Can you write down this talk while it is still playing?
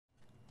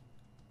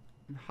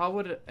How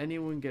would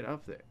anyone get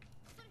up there?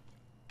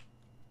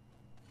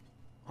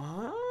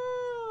 Ah.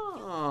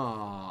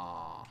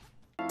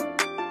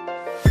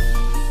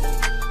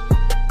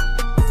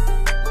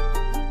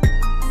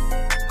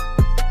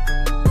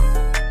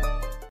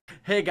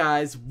 Hey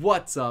guys,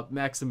 what's up?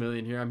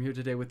 Maximilian here. I'm here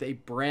today with a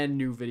brand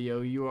new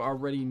video. You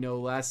already know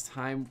last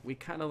time we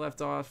kind of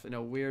left off in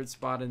a weird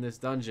spot in this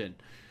dungeon.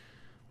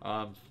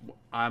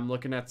 I'm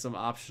looking at some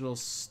optional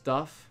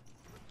stuff,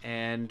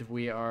 and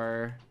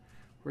we're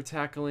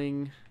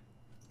tackling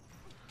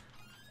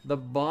the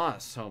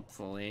boss,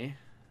 hopefully.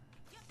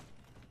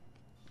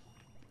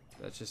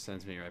 That just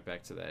sends me right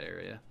back to that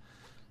area.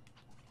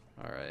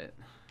 Alright.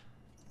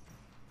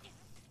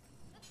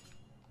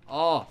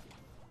 Oh!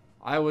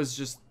 I was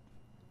just...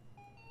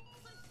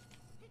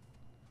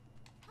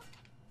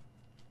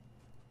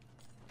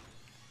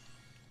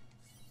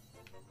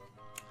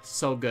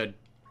 So good.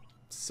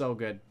 So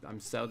good. I'm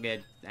so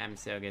good. I'm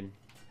so good.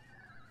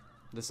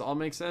 This all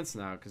makes sense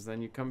now, because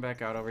then you come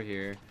back out over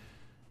here.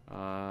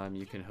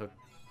 You can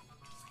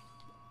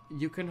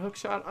hook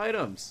shot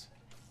items.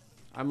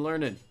 I'm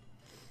learning.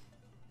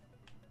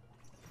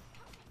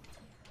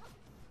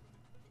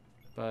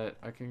 But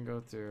I can go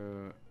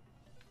through...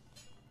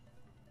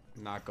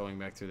 Not going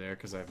back through there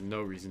because I have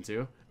no reason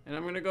to. And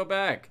I'm going to go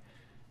back.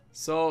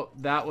 So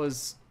that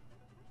was...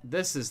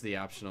 This is the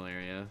optional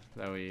area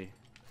that we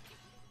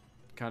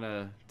kind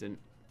of didn't...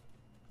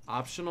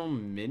 Optional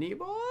mini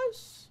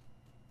boss?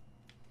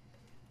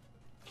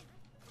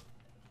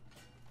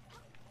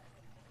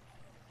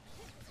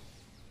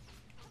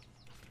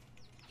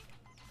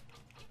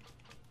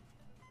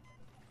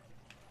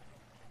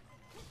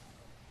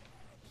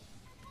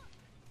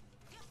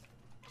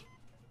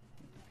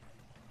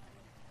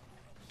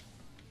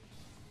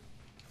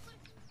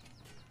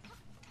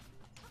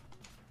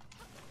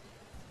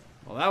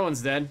 Well, that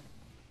one's dead.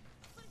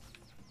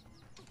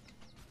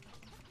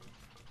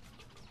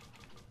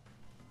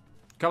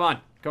 Come on,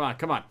 come on,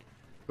 come on.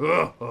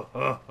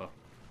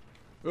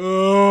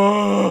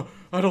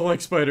 I don't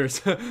like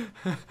spiders.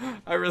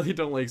 I really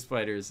don't like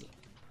spiders.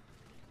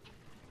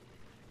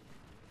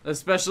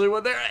 Especially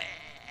when they're...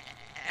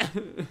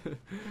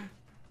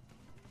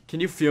 Can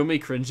you feel me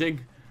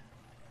cringing?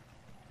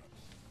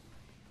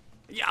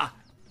 Yeah.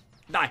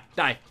 Die,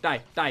 die,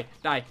 die, die,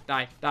 die,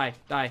 die, die,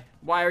 die.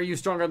 Why are you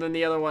stronger than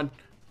the other one?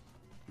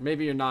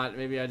 Maybe you're not.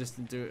 Maybe I just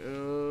didn't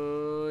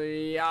do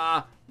it.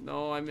 Yeah.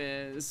 No, I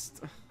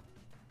missed.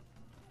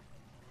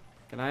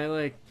 Can I,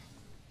 like...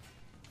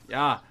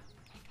 Yeah.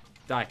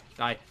 Die,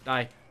 die,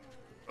 die.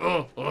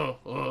 So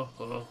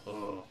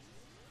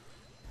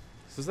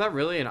is that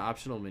really an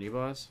optional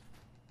mini-boss?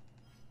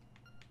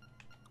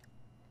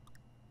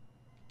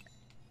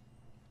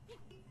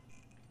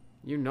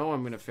 You know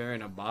I'm gonna fairy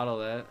in a bottle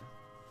that.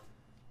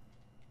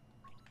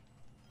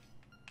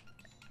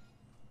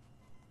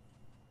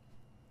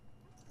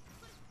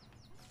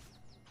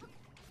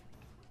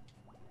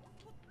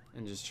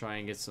 And just try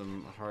and get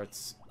some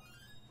hearts.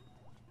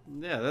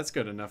 Yeah, that's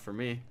good enough for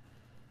me.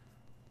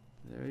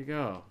 There we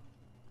go.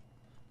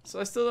 So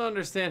I still don't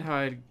understand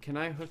how can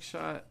I hook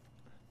shot?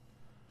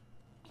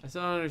 I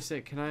still don't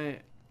understand. Can I...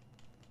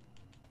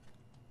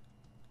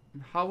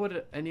 How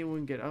would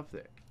anyone get up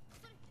there?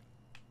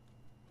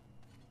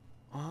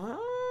 Ah.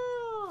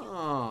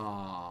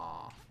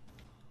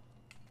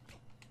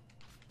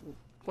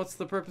 What's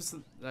the purpose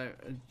of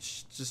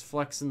just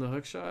flexing the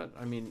hook shot?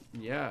 I mean,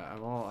 yeah,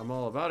 I'm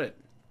all about it.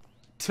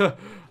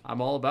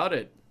 I'm all about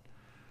it.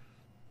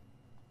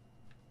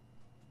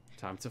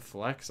 Time to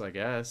flex, I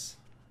guess.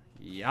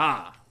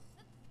 Yeah.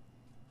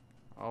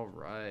 All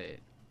right.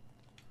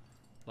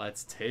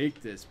 Let's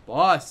take this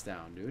boss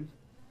down, dude.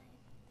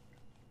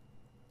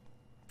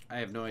 I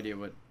have no idea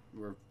what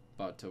we're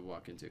about to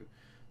walk into.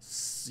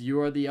 You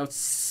are the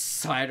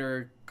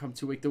outsider. Come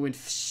to wake the wind.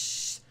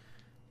 Fish.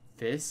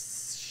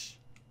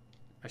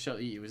 I shall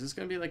eat you. Is this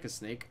going to be like a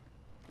snake?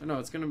 Oh, no,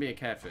 it's going to be a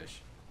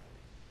catfish.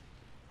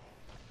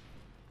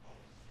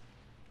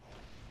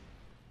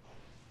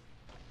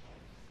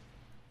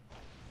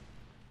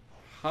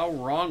 How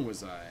wrong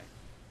was I?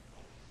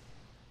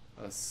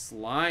 A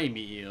slime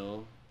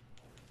eel?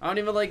 I don't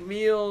even like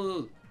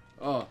meal.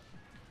 Oh.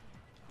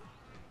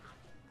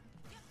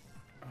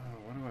 Oh,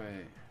 what do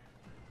I...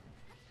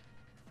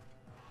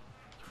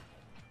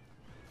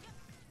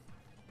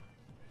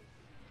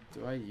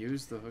 Do I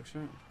use the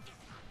hookshot?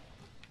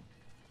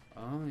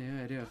 Oh,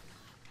 yeah, I do.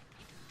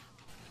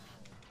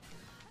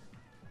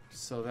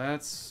 So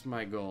that's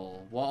my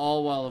goal. Well,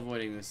 all while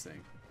avoiding this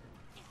thing.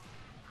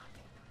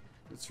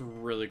 It's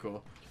really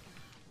cool.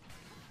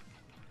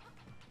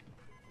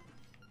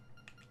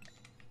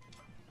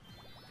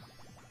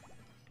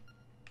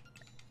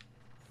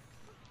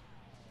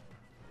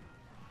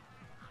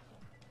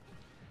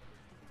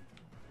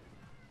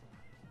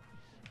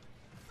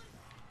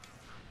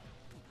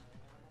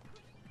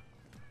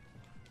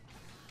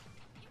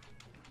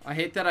 I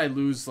hate that I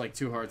lose like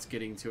 2 hearts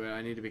getting to it.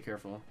 I need to be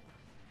careful.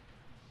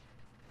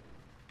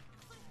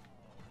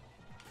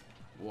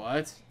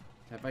 What?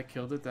 Have I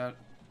killed it that...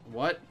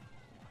 What?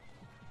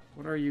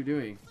 What are you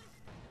doing?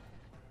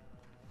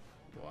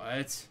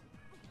 What?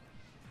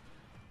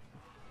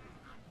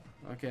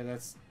 Okay,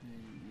 that's...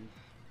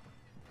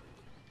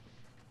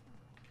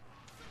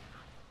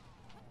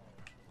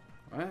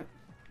 What?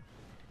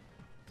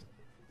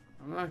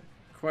 I'm not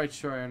quite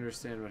sure I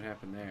understand what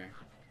happened there.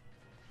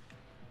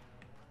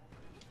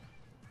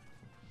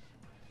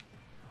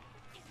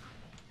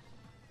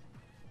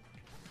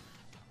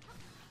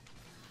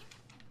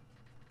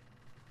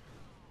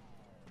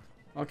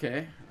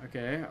 Okay,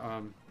 okay,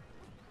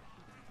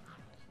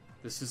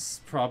 this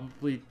is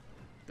probably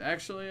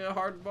actually a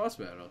hard boss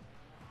battle.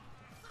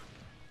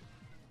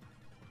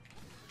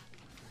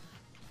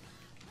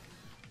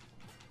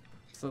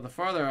 So the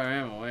farther I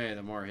am away,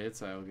 the more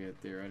hits I will get,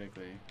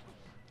 theoretically.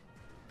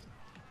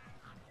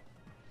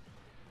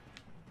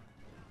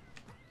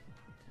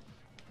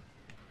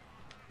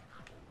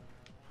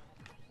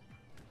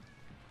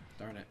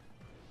 Darn it.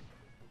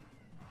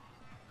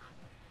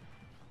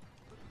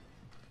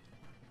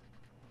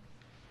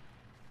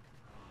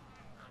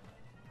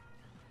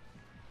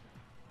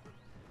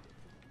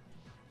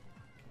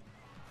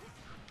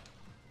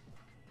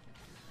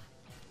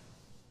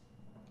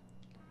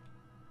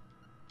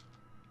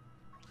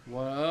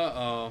 What?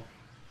 Uh-oh.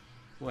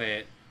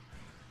 Wait.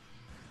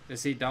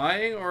 Is he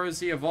dying or is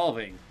he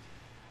evolving?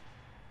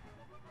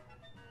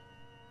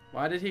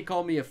 Why did he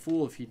call me a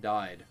fool if he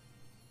died?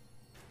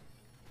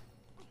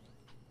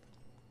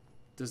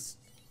 Does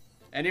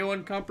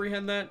anyone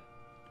comprehend that?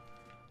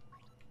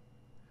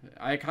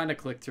 I kind of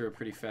clicked through it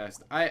pretty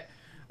fast. I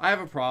have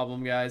a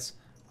problem, guys.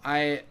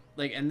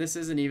 And this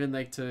isn't even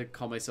like to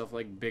call myself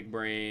like big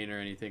brain or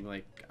anything.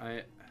 Like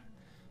I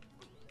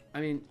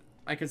mean,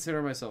 I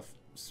consider myself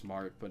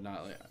smart, but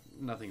not like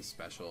nothing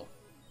special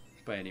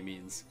by any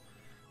means.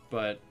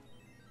 But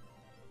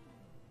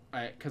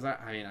I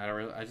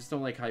just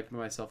don't like hyping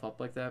myself up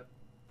like that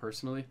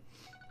personally.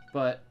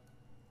 But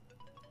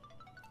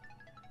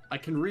I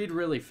can read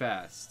really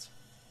fast.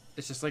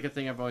 It's just like a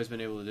thing I've always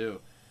been able to do.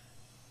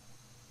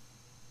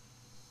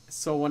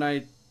 So when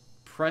I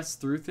press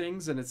through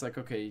things and it's like,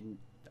 okay,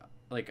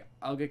 like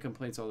I'll get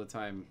complaints all the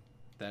time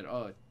that,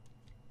 oh,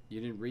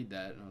 you didn't read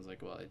that. And I was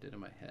like, well, I did in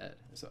my head.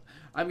 So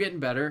I'm getting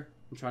better.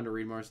 I'm trying to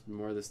read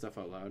more of this stuff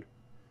out loud.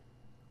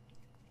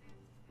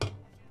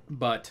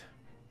 But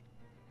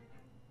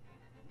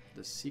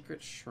the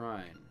secret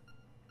shrine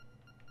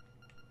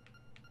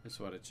is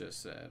what it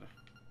just said.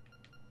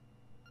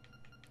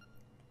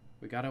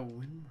 We gotta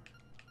win.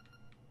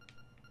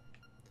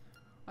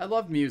 I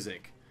love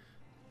music.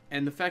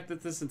 And the fact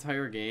that this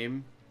entire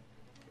game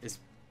is...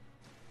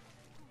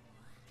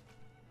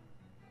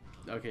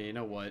 Okay, you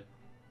know what?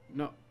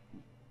 No.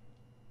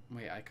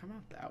 Wait, I come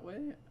out that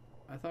way?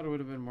 I thought it would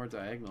have been more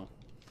diagonal.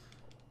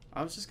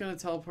 I was just gonna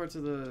teleport to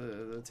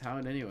the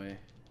town anyway.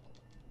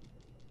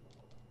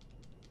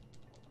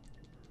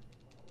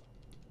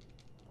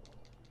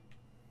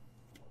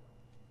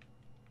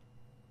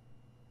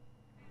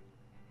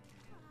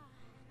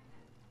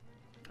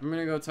 I'm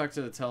gonna go talk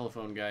to the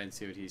telephone guy and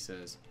see what he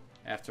says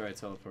after I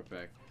teleport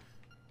back.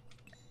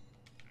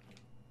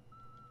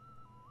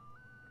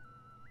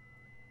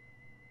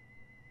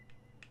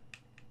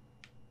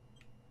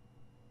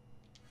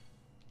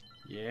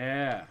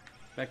 Yeah.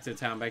 Back to the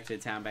town, back to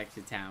the town, back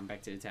to the town,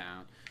 back to the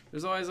town.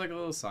 There's always like a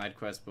little side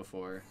quest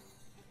before.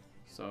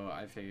 So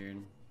I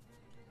figured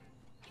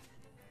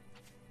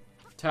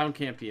town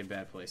can't be a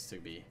bad place to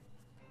be.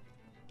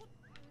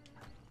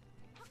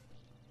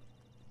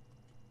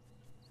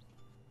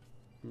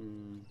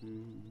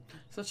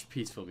 Such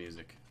peaceful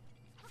music.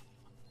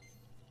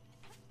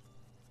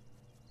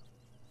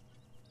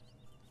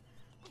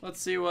 Let's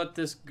see what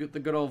the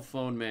good old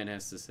phone man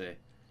has to say.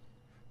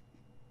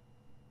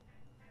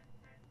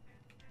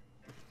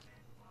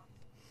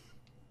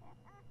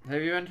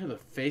 Have you been to the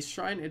Face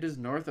Shrine? It is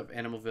north of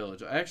Animal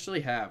Village. I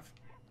actually have.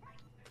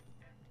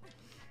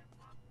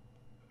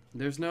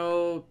 There's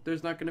not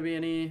going to be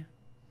any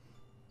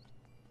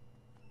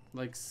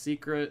like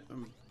secret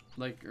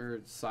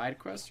or side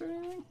quests or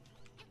anything?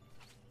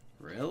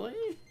 Really?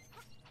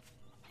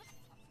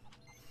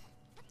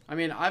 I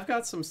mean, I've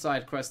got some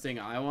side questing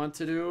I want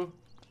to do.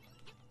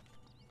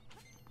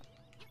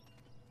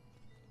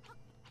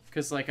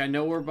 Because, like, I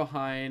know we're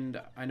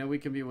behind. I know we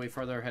can be way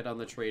farther ahead on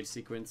the trade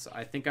sequence.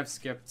 I think I've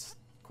skipped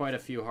quite a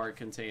few heart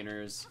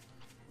containers.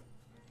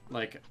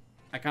 Like,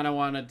 I kind of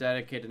want to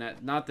dedicate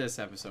not this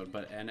episode,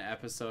 but an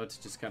episode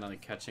to just kind of,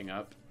 like, catching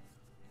up.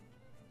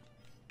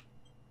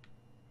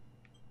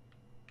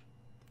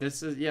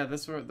 This is, yeah,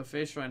 this where the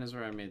Face Shrine is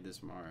where I made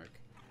this mark.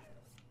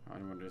 I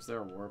wonder, is there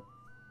a warp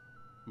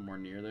more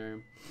near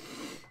there?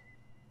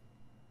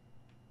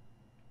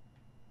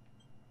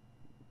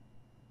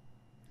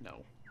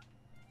 No.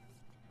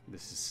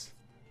 This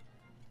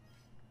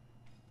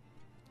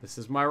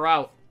is my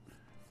route.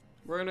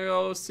 We're gonna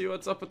go see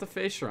what's up with the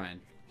Face Shrine.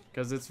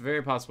 Because it's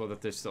very possible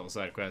that there's still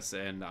side quests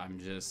and I'm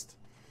just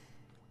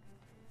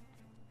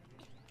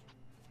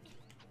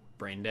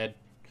brain dead.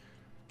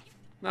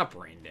 Not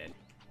brain dead.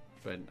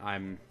 But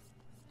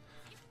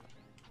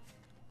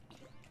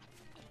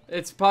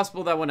it's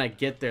possible that when I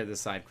get there, the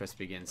side quest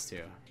begins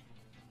too.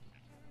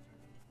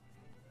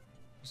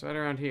 It's right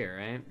around here,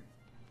 right?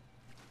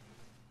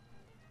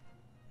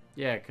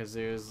 Yeah, because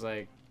it was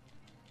like...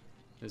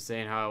 It was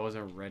saying how I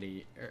wasn't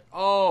ready.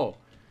 Oh!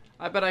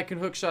 I bet I can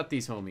hookshot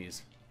these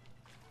homies.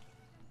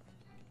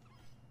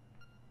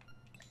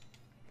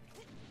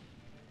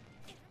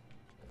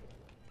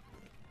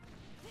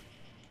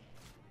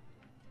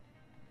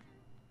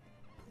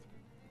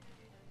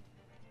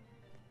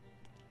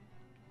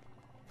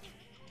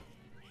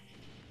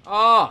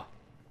 Ah!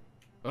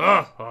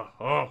 Oh! Oh,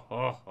 oh,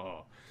 oh,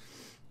 oh.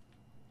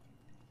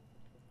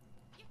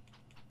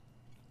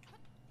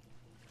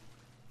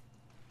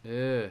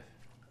 Ugh.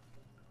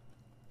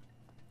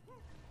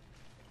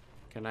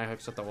 Can I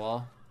hookshot the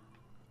wall?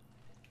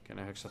 Can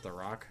I hookshot the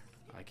rock?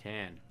 I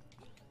can.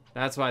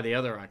 That's why the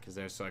other rock is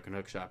there, so I can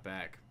hookshot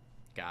back.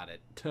 Got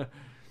it.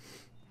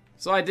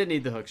 So I did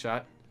need the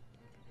hookshot.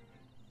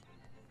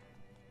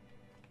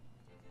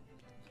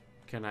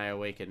 Can I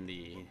awaken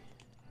the...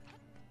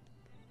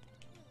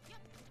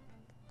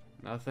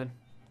 Nothing?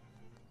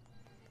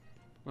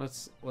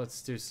 Let's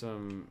do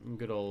some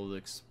good old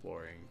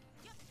exploring.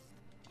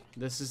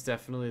 This is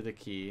definitely the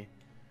key.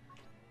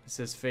 It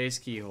says face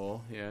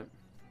keyhole, yeah.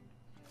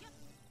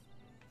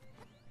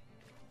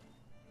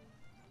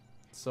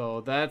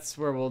 So that's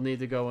where we'll need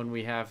to go when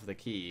we have the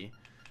key.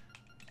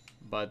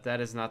 But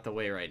that is not the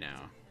way right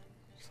now.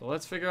 So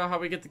let's figure out how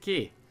we get the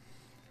key.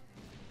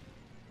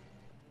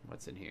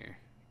 What's in here?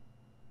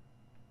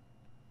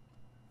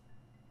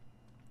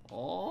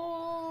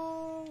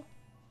 Oh.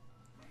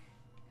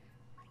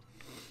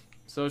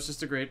 So it's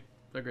just a great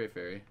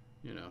fairy,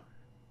 you know.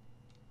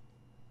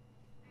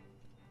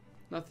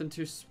 Nothing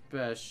too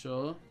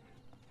special.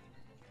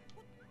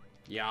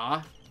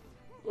 Yeah.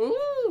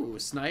 Ooh,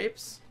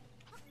 snipes.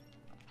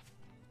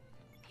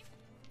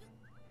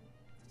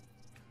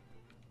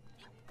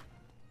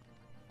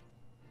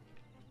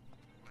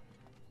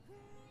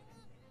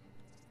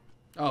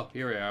 Oh,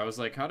 here we are. I was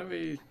like, how do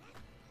we...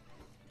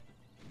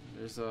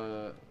 There's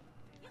a...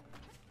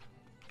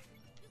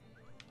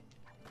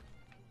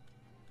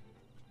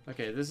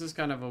 Okay, this is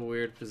kind of a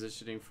weird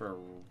positioning for...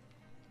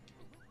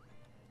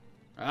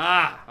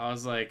 Ah! I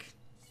was like...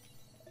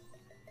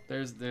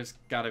 There's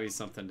gotta be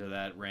something to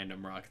that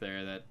random rock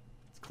there that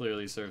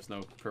clearly serves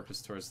no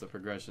purpose towards the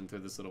progression through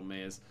this little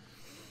maze.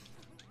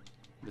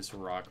 This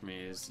rock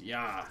maze.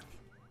 Yeah!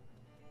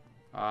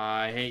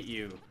 I hate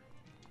you.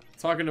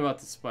 Talking about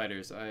the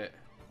spiders,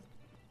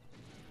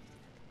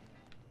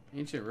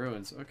 Ancient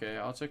ruins. Okay,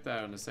 I'll check that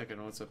out in a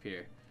second. What's up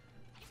here?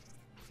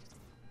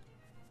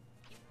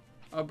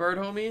 A bird,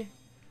 homie?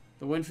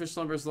 The windfish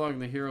slumbers long,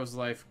 the hero's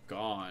life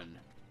gone.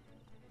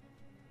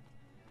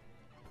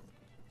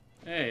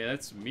 Hey,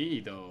 that's me,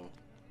 though.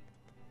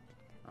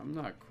 I'm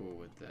not cool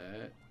with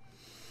that.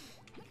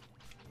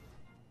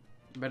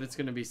 But it's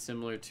gonna be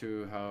similar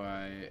to how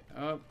I...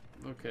 Oh,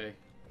 okay.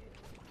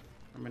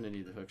 I'm gonna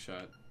need the hook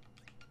shot.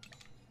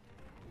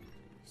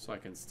 So I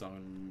can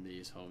stun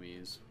these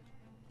homies.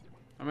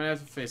 I'm gonna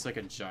have to face like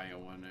a giant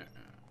one.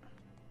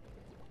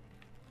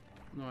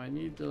 No, I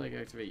need to like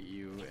activate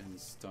you and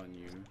stun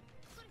you.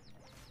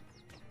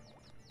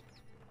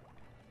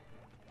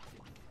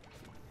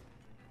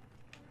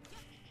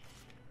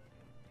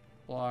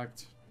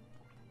 Blocked.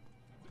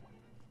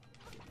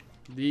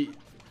 You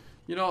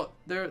know,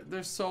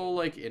 they're so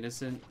like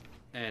innocent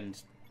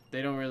and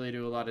they don't really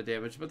do a lot of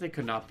damage, but they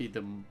could not be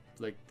the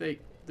like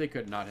they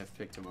could not have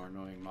picked a more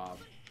annoying mob.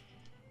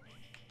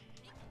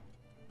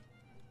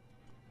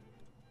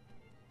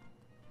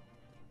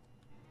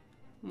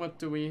 What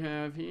do we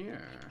have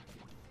here?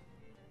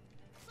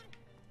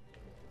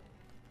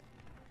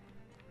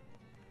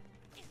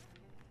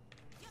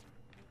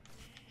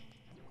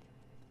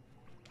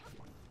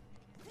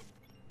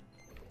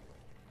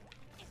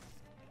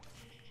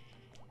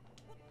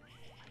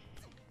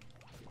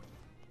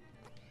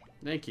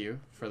 Thank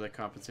you for the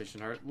compensation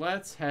heart.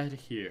 Let's head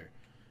here.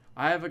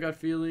 I have a gut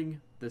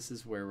feeling this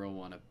is where we'll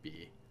want to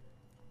be.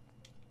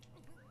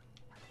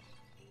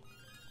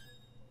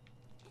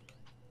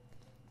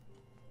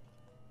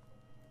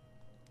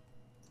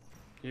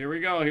 Here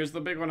we go. Here's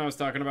the big one I was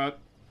talking about.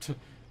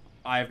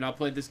 I have not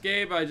played this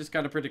game. I just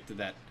kind of predicted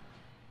that.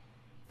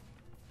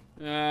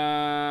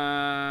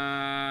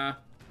 Oh,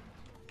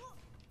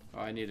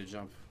 I need to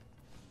jump.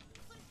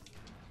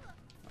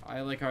 I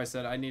like how I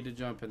said I need to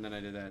jump and then I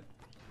did that.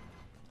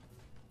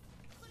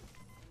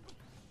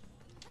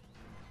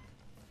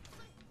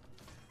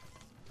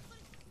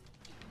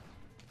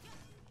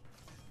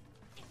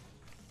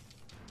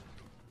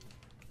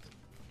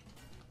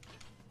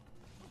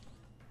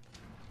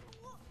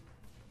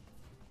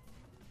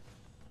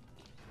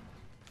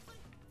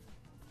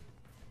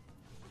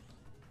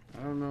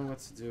 I don't know what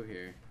to do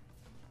here.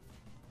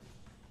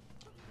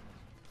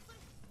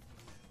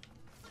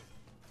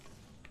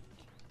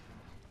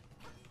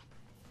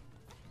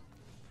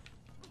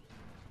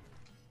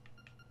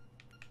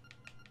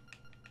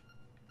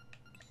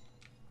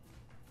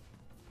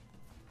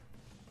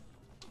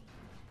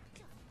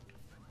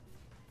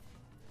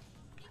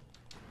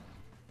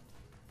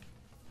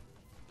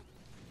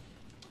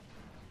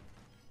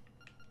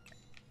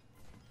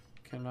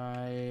 Can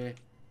I...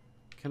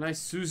 Can I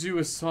sue you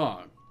a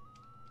song?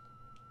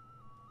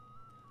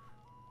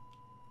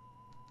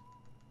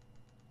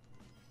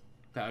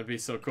 That would be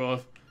so cool.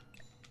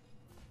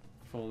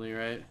 If only,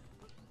 right?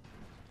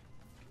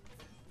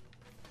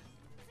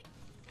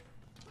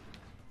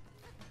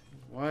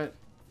 What?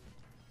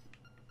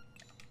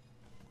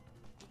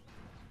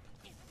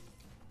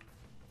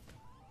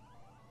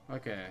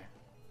 Okay.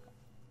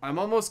 I'm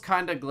almost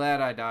kind of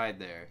glad I died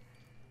there.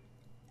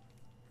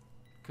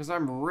 Because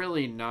I'm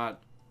really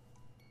not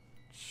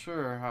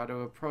sure how to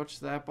approach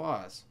that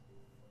boss.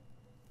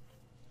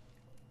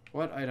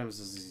 What items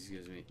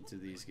do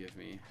these give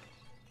me?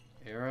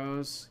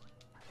 Arrows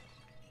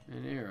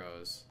and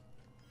arrows.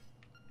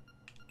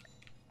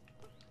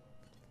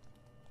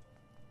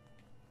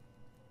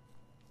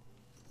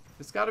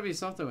 It's got to be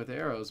something with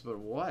arrows, but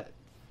what?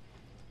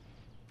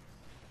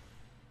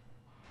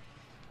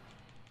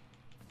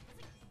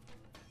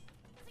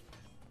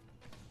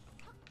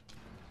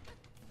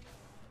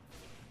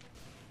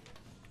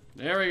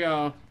 There we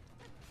go.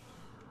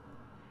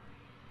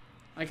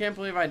 I can't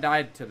believe I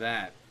died to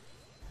that.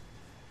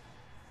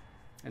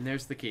 And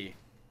there's the key.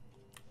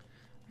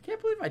 I can't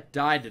believe I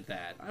died to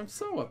that. I'm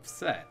so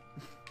upset.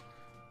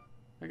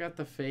 I got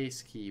the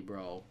face key,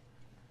 bro.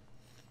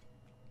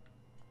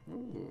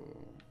 Ooh.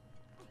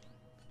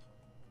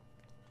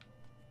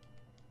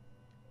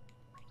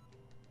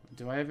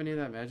 Do I have any of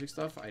that magic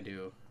stuff? I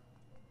do.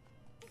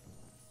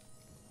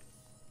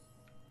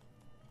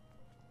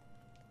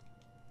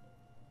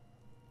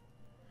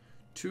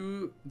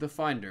 To the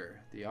finder,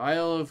 the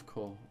Isle of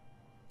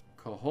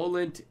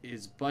Koholint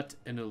is but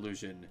an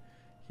illusion.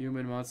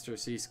 Human monster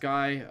see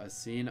sky, a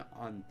scene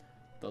on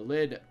the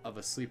lid of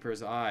a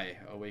sleeper's eye.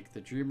 Awake the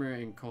dreamer,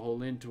 and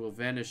Koholint will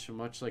vanish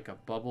much like a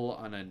bubble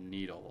on a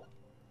needle.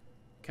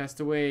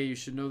 Cast away, you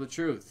should know the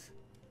truth.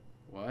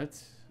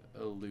 What?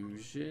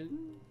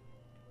 Illusion?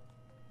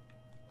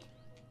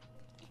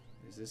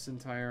 Is this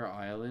entire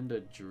island a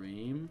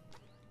dream?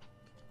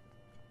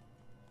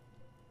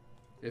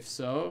 If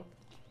so,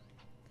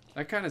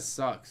 that kind of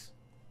sucks.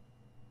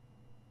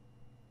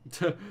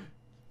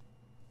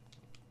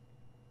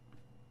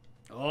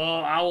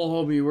 Oh, owl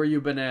homie, where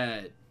you been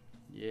at?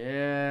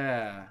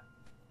 Yeah.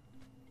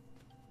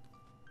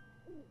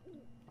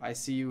 I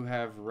see you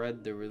have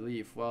read the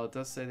relief. Well, it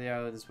does say the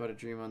island is but a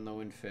dream on the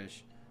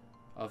windfish.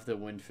 Of the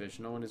windfish.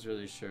 No one is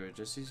really sure.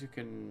 Just as you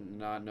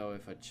cannot know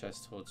if a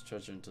chest holds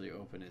treasure until you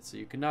open it. So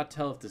you cannot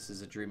tell if this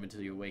is a dream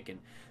until you awaken.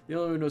 The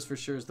only one who knows for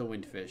sure is the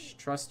windfish.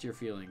 Trust your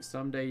feelings.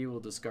 Someday you will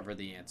discover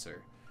the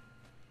answer.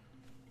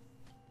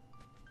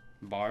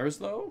 Bars,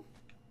 though?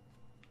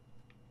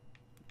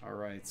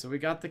 Alright, so we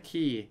got the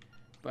key.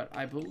 But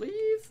I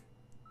believe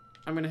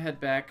I'm going to head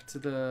back to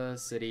the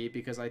city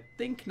because I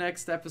think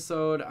next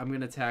episode I'm going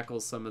to tackle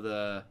some of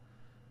the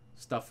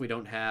stuff we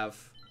don't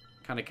have.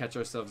 Kind of catch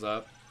ourselves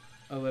up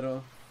a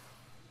little.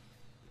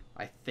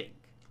 I think.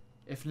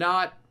 If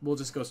not, we'll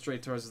just go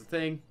straight towards the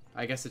thing.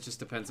 I guess it just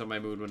depends on my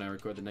mood when I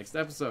record the next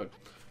episode.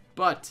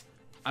 But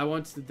I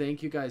want to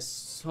thank you guys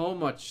so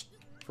much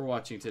for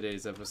watching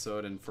today's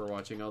episode and for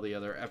watching all the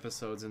other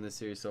episodes in this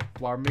series so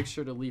far. Make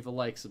sure to leave a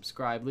like,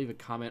 subscribe, leave a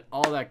comment,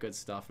 all that good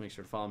stuff. Make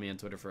sure to follow me on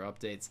Twitter for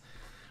updates.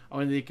 I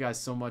want to thank you guys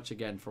so much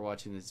again for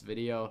watching this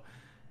video.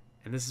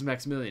 And this is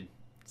Maximilian,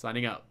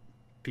 signing out.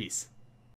 Peace.